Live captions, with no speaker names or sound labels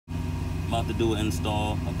About to do an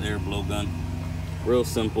install of the air blow gun. Real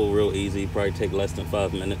simple, real easy, probably take less than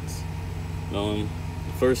 5 minutes.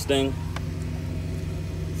 First thing,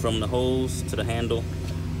 from the hose to the handle,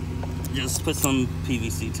 just put some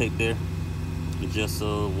PVC tape there, just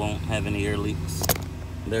so it won't have any air leaks.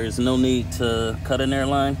 There's no need to cut an air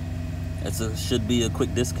line. It should be a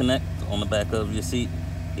quick disconnect on the back of your seat,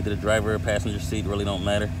 either the driver or passenger seat, really don't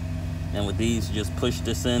matter. And with these, just push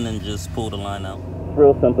this in and just pull the line out. It's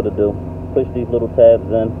real simple to do. Push these little tabs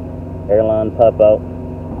in, airline pop out,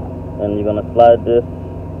 and you're gonna slide this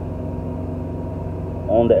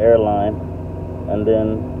on the airline, and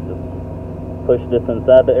then just push this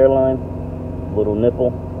inside the airline, little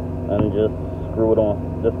nipple, and just screw it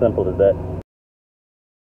on. Just simple as that.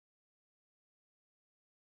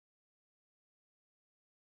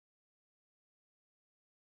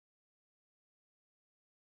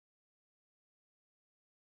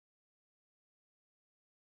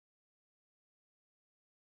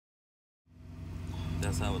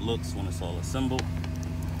 That's how it looks when it's all assembled.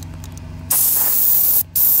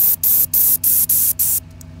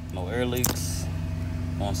 No air leaks.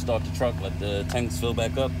 On start the truck, let the tanks fill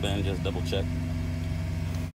back up and just double check.